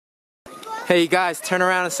Hey, you guys, turn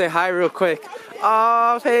around and say hi real quick.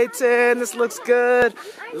 Oh, Peyton, this looks good.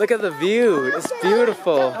 Look at the view. It's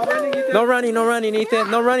beautiful. No running, no running,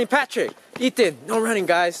 Ethan. No running, Patrick. Ethan, no running,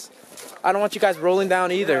 guys. I don't want you guys rolling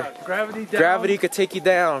down either. Yeah, gravity down. Gravity could take you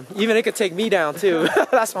down. Even it could take me down, too.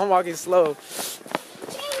 That's why I'm walking slow.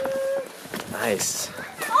 Nice.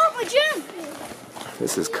 Oh, my gym.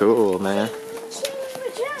 This is cool, man.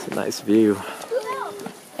 It's a nice view.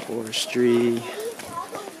 Forestry.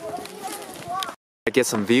 I get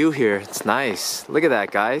some view here. It's nice. Look at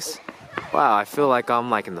that, guys. Wow, I feel like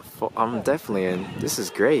I'm like in the. I'm definitely in. This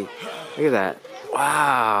is great. Look at that.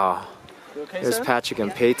 Wow. Okay, There's sir? Patrick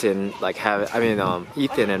and Peyton like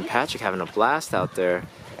Ethan and Patrick having a blast out there,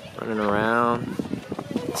 running around.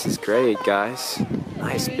 This is great, guys.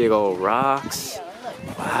 Nice big old rocks.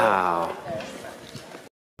 Wow.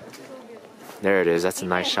 There it is. That's a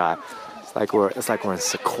nice shot. It's like we're in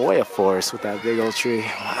Sequoia Forest with that big old tree.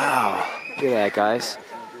 Wow. Look at that, guys.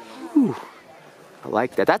 Whew. I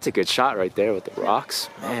like that. That's a good shot right there with the rocks.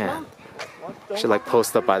 Man. Should like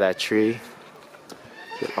post up by that tree.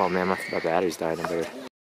 Oh man, my battery's dying.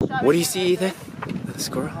 What do you see, Ethan? The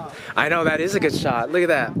squirrel? I know, that is a good shot. Look at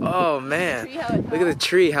that. Oh man. Look at the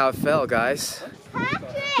tree, how it fell, guys.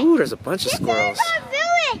 Ooh, there's a bunch of squirrels. This is our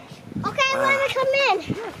village. Okay, I want to come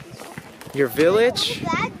in. Your village?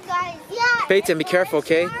 Bad guys. Yeah. Peyton, be careful,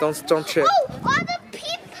 okay? Don't trip. Oh,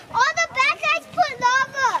 all the bad guys put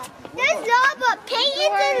lava. There's lava.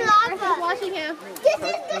 Peyton's in lava. Watching him. This is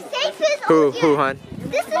the safest. Who, hon?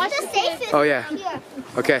 This is the safest. Oh yeah. Here.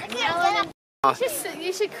 Okay.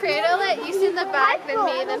 You should cradle it using the back than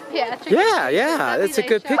me, then Patrick. Yeah, it's a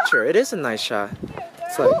good picture. It is a nice shot.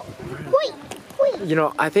 It's like, you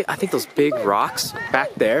know, I think those big rocks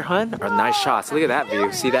back there, hon, are nice shots. Look at that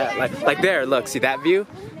view. See that? Like there, look, see that view?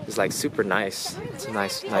 It's like super nice. It's a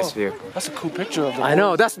nice view. That's a cool picture of the I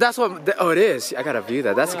know, that's what, oh it is. I gotta view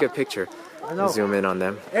that. That's a good picture. I know. Zoom in on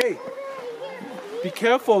them. Hey, be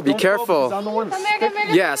careful. Be Don't careful. Fall, I don't want to stick.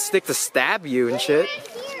 Yeah, stick to stab you and shit.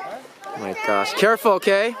 Oh my gosh. Careful,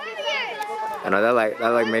 okay? I know that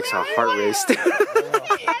like makes our heart race.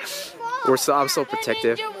 I'm so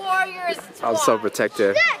protective. I'm so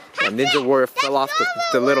protective. A Ninja Warrior fell off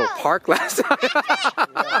the little park last time.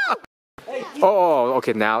 Oh,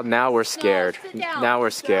 okay, now we're scared. Now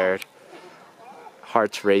we're scared.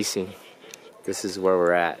 Heart's racing. This is where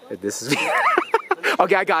we're at. This is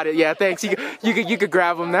okay, I got it. Yeah, thanks. You could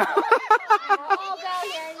grab them now.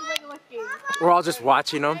 We're all just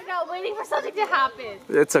watching them. I know, waiting for something to happen.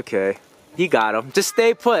 It's okay. He got him. Just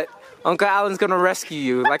stay put. Uncle Alan's gonna rescue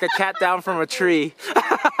you like a cat down from a tree.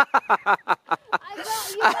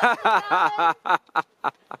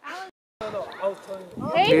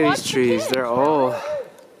 Look at these trees. They're old.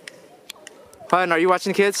 Hun, are you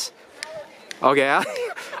watching the kids? Okay,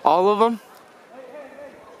 all of them?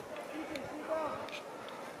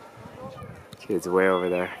 Kids way over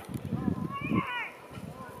there.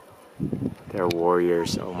 They're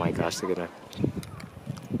warriors. Oh my gosh, look at them.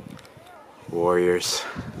 Warriors.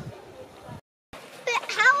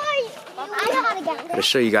 How are you? I know how to get I'm gonna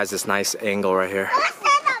show you guys this nice angle right here.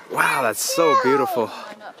 Wow, that's so beautiful.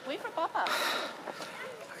 Wait for Papa.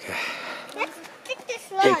 Okay. Let's stick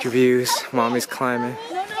this Take your views. Mommy's climbing.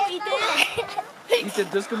 No, Ethan. Ethan,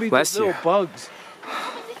 there's gonna be Bless those little you. bugs.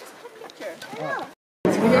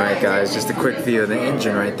 Alright guys, just a quick view of the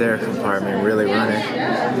engine right there, compartment really running.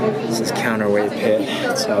 This is counterweight pit,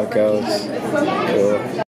 that's how it goes.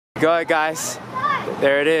 Cool. Go ahead guys,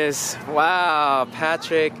 there it is. Wow,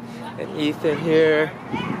 Patrick and Ethan here.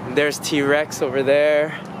 And there's T-Rex over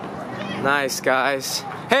there. Nice guys.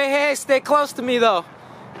 Hey, stay close to me though.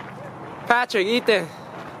 Patrick, Ethan.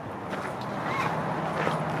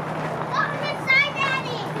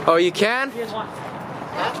 Oh, you can? What do you guys want?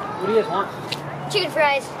 What do you guys want? Chicken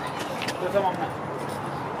fries.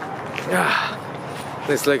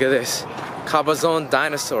 Let's look at this. Cabazon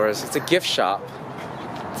Dinosaurs. It's a gift shop.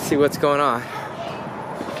 Let's see what's going on.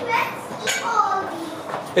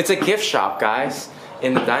 It's a gift shop, guys,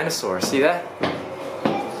 in the dinosaurs. See that?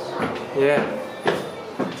 Yeah.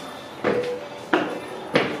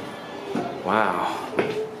 Wow.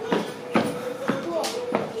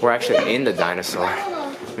 We're actually in the dinosaur.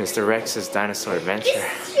 Mr. Rex's Dinosaur Adventure.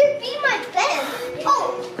 This should be my bed.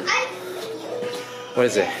 Oh, What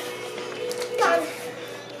is it?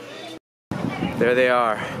 There they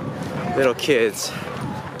are. Little kids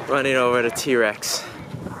running over the T-Rex.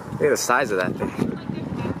 Look at the size of that thing.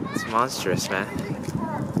 It's monstrous, man.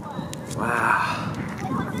 Wow.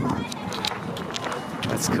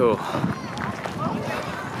 That's cool.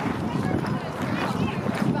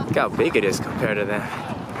 Look how big it is compared to them.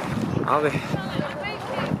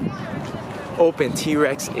 open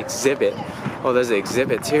T-Rex exhibit. Oh, there's an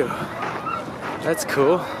exhibit too. That's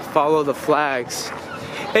cool. Follow the flags.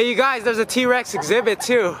 Hey, you guys, there's a T-Rex exhibit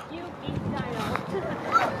too.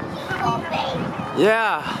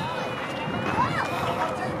 Yeah.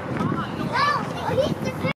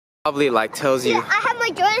 Probably like tells you. Yeah, I have my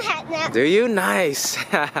Jordan hat now. Do you? Nice.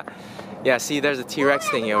 Yeah, see, there's a T-Rex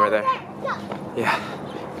thingy over there. Yeah.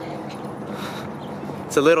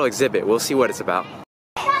 It's a little exhibit. We'll see what it's about.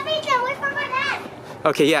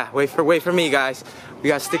 Okay, yeah, wait for me, guys. We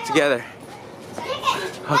gotta stick together.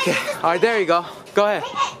 Okay, all right, there you go. Go ahead.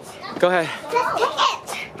 Go ahead.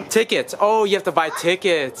 Tickets. Oh, you have to buy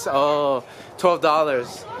tickets. Oh,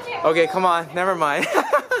 $12. Okay, come on. Never mind.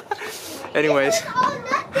 Anyways.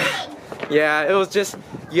 Yeah, it was just,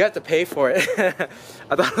 you have to pay for it. I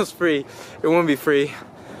thought it was free. It wouldn't be free.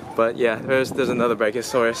 But yeah, there's another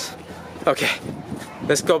Brachiosaurus. Okay,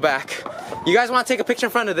 let's go back. You guys want to take a picture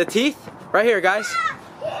in front of the teeth? Right here, guys.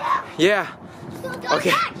 Yeah.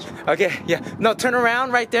 Okay. Okay, yeah. No, turn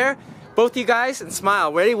around right there. Both you guys and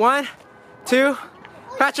smile. Ready? 1, 2.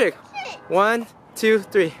 Patrick. 1, 2,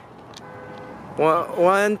 3.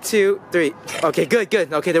 1, 2, 3. Okay, good,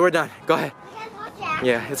 good. Okay, then we're done. Go ahead.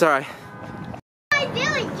 Yeah, it's alright.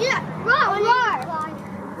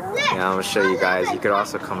 Yeah, I'm gonna show you guys. You could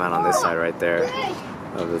also come out on this side right there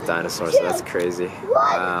of the dinosaurs. So that's crazy.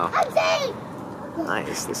 Wow.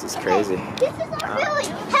 Nice. This is crazy. These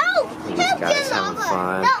guys having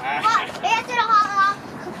fun.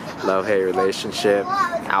 Love-hate relationship.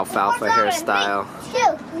 Alfalfa hairstyle.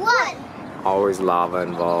 Always lava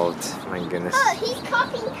involved. My goodness. Oh, he's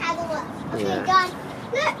copying Catalan. Okay, Yeah. guys.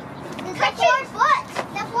 Look. Touch your foot.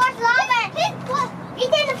 The floor's lava. He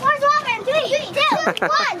did the floor's lava in 3, 2,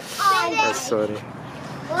 1. That's funny.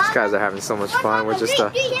 These guys are having so much fun. We're just a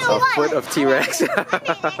foot of T-Rex.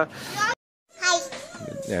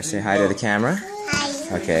 There, say hi to the camera.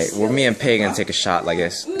 Hi. Okay, well, me and Pay gonna take a shot like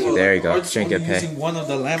this. Okay, there you go. Drink it, Pay. Using one of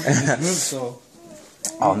the lamps in this room, so.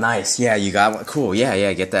 Oh, nice. Yeah, you got one. Cool. Yeah,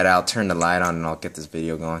 yeah. Get that out. Turn the light on, and I'll get this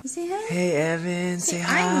video going. Say hi. Hey, Evan. Say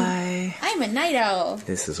hi. I'm a night owl.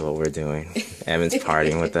 This is what we're doing. Evan's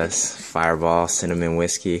partying with us. Fireball, cinnamon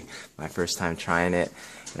whiskey. My first time trying it.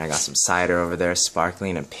 And I got some cider over there,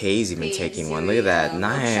 sparkling, and Pay's even taking one. Look at that.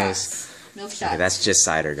 Nice. Milk shots. Okay, that's just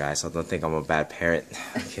cider, guys. So don't think I'm a bad parrot.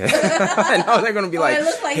 Okay. I know they're gonna be like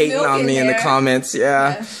hating on me in the comments.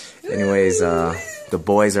 Yeah. Anyways, the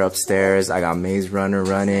boys are upstairs. I got Maze Runner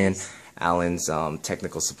running. Alan's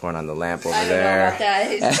technical support on the lamp over there.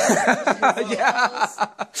 Yeah.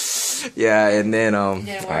 Yeah, and then all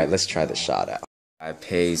right, let's try the shot out.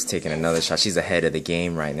 Pay's taking another shot. She's ahead of the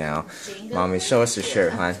game right now. Mommy, show us your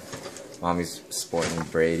shirt, hon. Mommy's sporting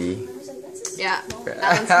Brady. Yeah.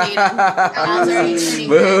 Alan's made him. Alan's already turning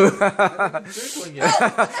Boo.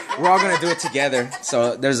 We're all gonna do it together.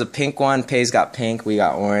 So there's a pink one. Pay's got pink. We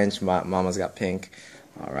got orange. Mama's got pink.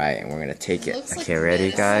 All right, and we're gonna take it. Looks Okay, like ready,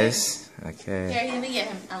 this. guys? Okay. Here, let me get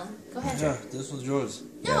him, Alan. Go ahead. Yeah, this was yours.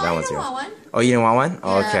 No, that I one's don't yours. want one. Oh, you didn't want one?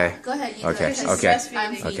 Oh, Yeah, okay. Go ahead. You Okay, go. okay.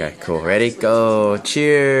 I'm feeding Okay, them. cool. Ready? Go.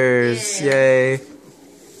 Cheers. Yeah. Yay.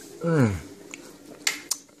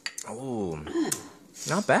 Oh,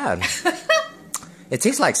 not bad. It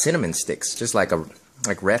tastes like cinnamon sticks, just like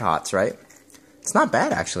Red Hots, right? It's not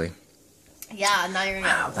bad, actually. Yeah, now you're gonna.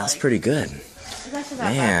 Wow, that's pretty good. It's actually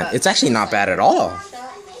not Man, bad, it's actually not bad at all.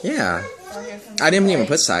 Yeah. I didn't even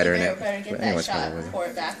put cider in You it. better get But that anyways, shot, whatever. pour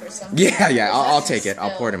it back or something. Yeah, yeah, I'll take it. I'll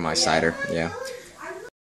Still, pour it in my yeah. cider. Yeah.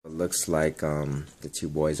 It looks like the two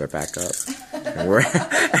boys are back up,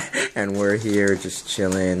 and we're here just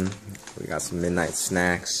chilling. We got some midnight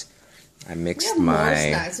snacks. I mixed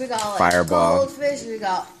my We got like Fireball. goldfish. We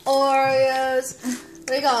got Oreos.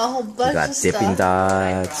 We got a whole bunch We got of Dippin' stuff.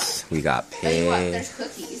 Dots. We got Tell you what, pig, there's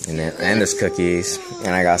cookies. and there's cookies,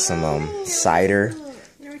 and I got some cider.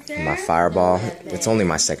 My Fireball. It's only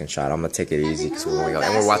my second shot. I'm gonna take it easy because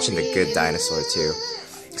we're watching The Good Dinosaur too.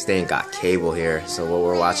 Cause they ain't got cable here, so what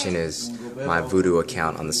we're watching is my Voodoo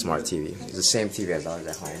account on the smart TV. It's the same TV as ours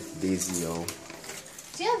at home. VZO.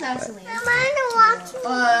 Do you have Vaseline?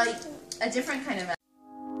 A different kind of.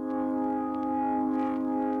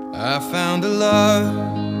 I found a love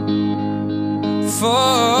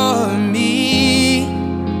for me.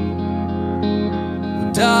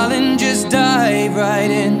 Well, darling, just dive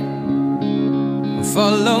right in and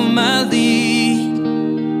follow my lead.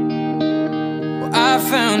 Well, I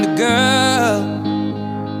found a girl,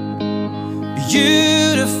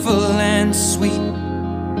 beautiful and sweet.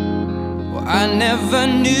 Well, I never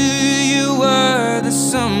knew you were the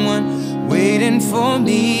someone waiting for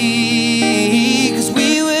me. 'Cause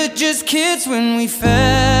we were just kids when we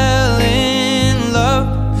fell in love,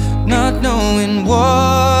 not knowing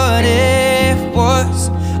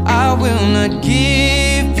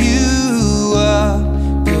give you up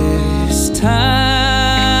this time.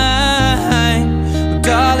 Oh,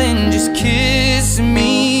 darling, just kiss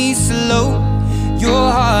me slow.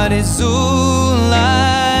 Your heart is all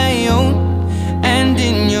I own, and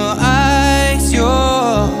in your eyes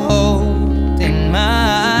you're holding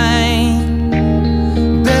mine.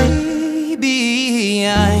 Baby,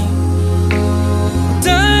 I'm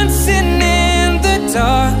dancing in the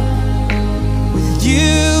dark with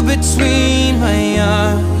you between my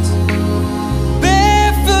arms,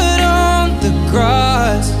 barefoot on the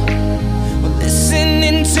grass, we're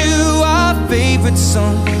listening to our favorite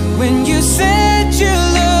song. When you said you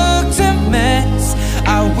looked a mess,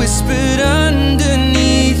 I whispered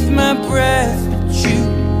underneath my breath, but you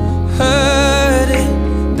heard it.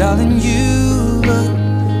 Darling, you look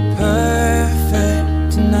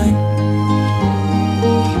perfect tonight.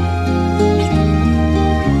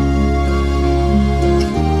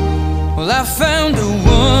 Well, I found a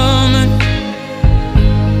woman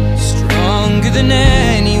stronger than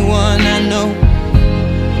anyone I know.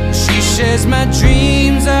 She shares my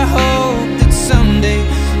dreams. I hope that someday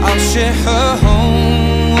I'll share her home.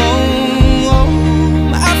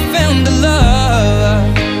 I found a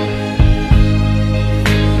love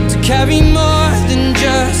to carry more than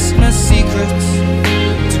just my secrets,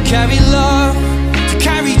 to carry love, to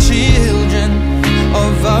carry children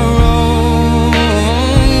of our own.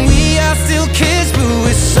 We are still kids, but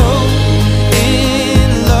we're so in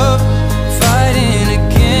love, fighting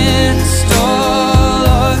against all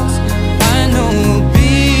odds. I know we'll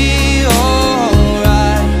be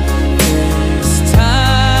alright this time.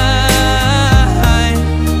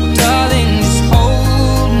 Darling, just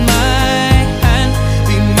hold my hand,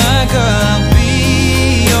 be my girl, I'll be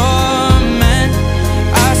your man.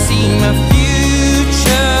 I see my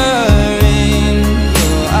future in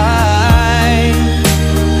your eyes.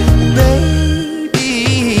 Baby,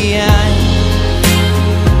 I'm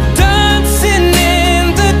dancing in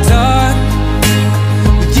the dark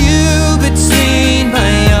with you between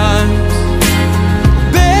my arms,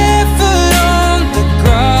 barefoot on the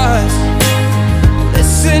grass,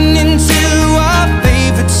 listening to our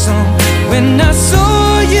favorite song. When I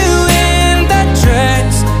saw you in that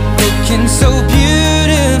dress, looking so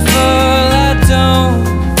beautiful, I don't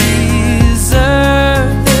deserve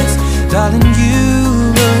this. Darling, you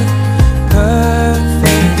look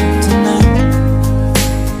perfect tonight.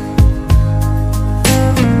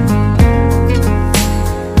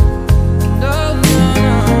 No, no,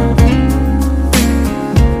 no.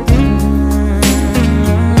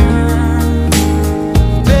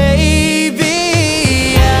 Baby,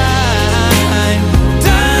 I'm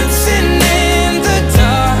dancing in the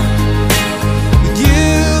dark with you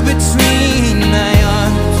between my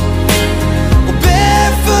arms, or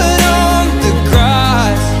barefoot on the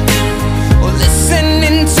grass, or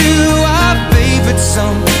listening to our favorite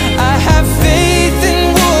song. I have faith in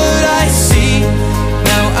what I see.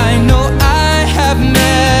 Now I know I have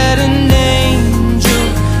met an angel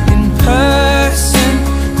in person,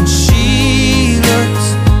 and she looks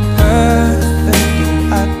perfect.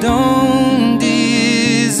 I don't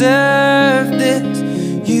deserve this.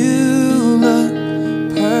 You look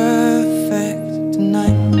perfect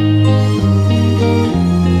tonight.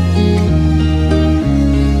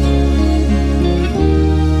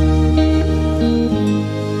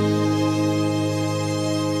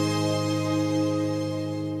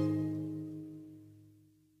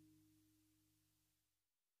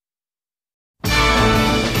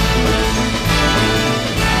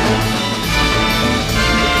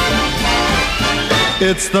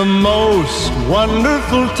 It's the most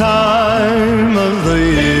wonderful time of the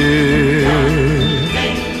year,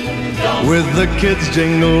 with the kids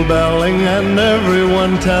jingle belling and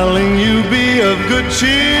everyone telling you be of good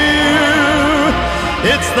cheer.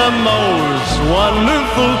 It's the most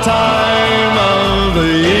wonderful time of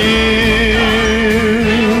the year.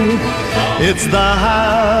 It's the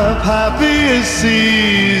happiest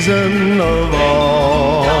season of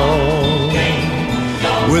all,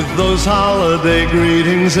 with those holiday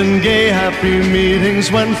greetings and gay happy meetings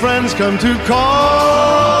when friends come to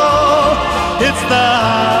call. It's the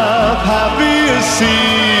happiest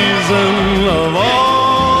season of all.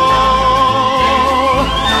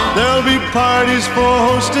 There'll be parties for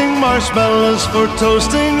hosting, marshmallows for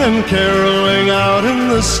toasting, and caroling out in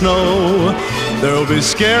the snow. There'll be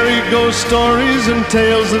scary ghost stories and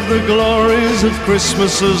tales of the glories of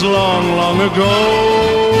Christmases long, long ago.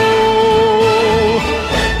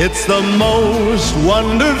 It's the most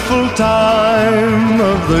wonderful time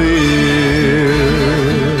of the year.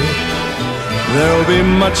 There'll be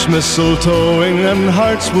much mistletoeing and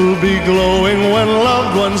hearts will be glowing when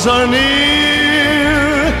loved ones are near.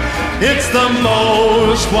 It's the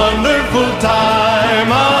most wonderful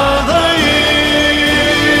time of the year.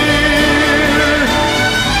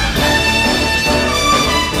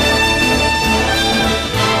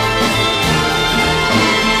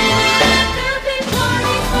 There'll be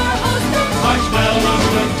parties for hosting,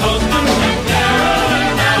 marshmallows and toasting, and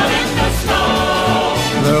caroling out in the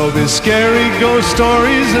snow. There'll be scary ghost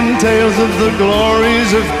stories and tales of the glories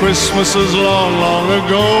of Christmases long, long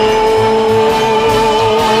ago.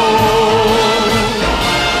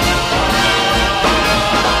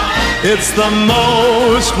 It's the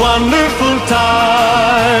most wonderful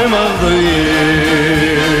time of the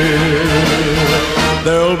year.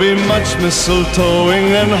 There'll be much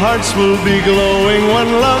mistletoeing and hearts will be glowing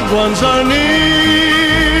when loved ones are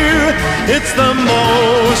near. It's the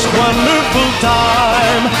most wonderful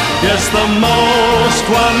time, yes, the most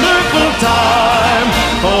wonderful time,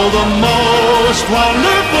 oh, the most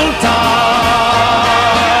wonderful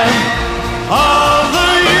time of the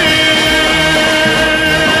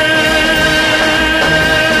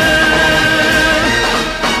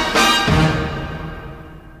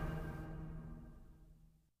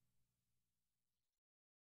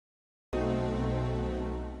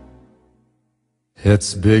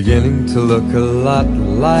It's beginning to look a lot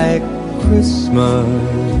like Christmas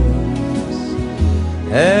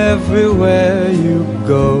everywhere you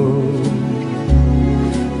go.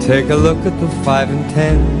 Take a look at the 5 and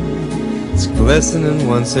 10, it's glistening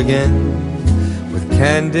once again with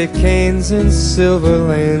candy canes and silver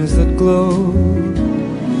lanes that glow.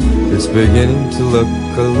 It's beginning to look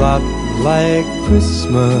a lot like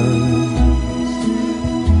Christmas.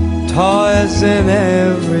 Toys in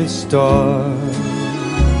every store,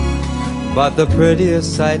 but the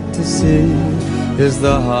prettiest sight to see is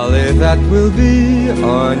the holly that will be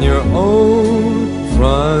on your own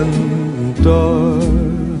front door.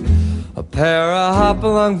 A pair of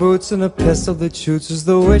hop-along boots and a pistol that shoots is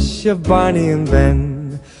the wish of Barney and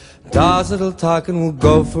Ben. Dolls that'll talk and will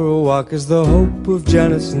go for a walk is the hope of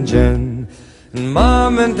Janice and Jen. And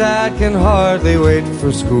Mom and Dad can hardly wait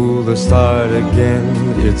for school to start again.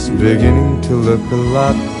 It's beginning to look a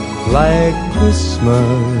lot like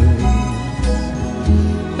Christmas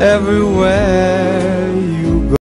everywhere you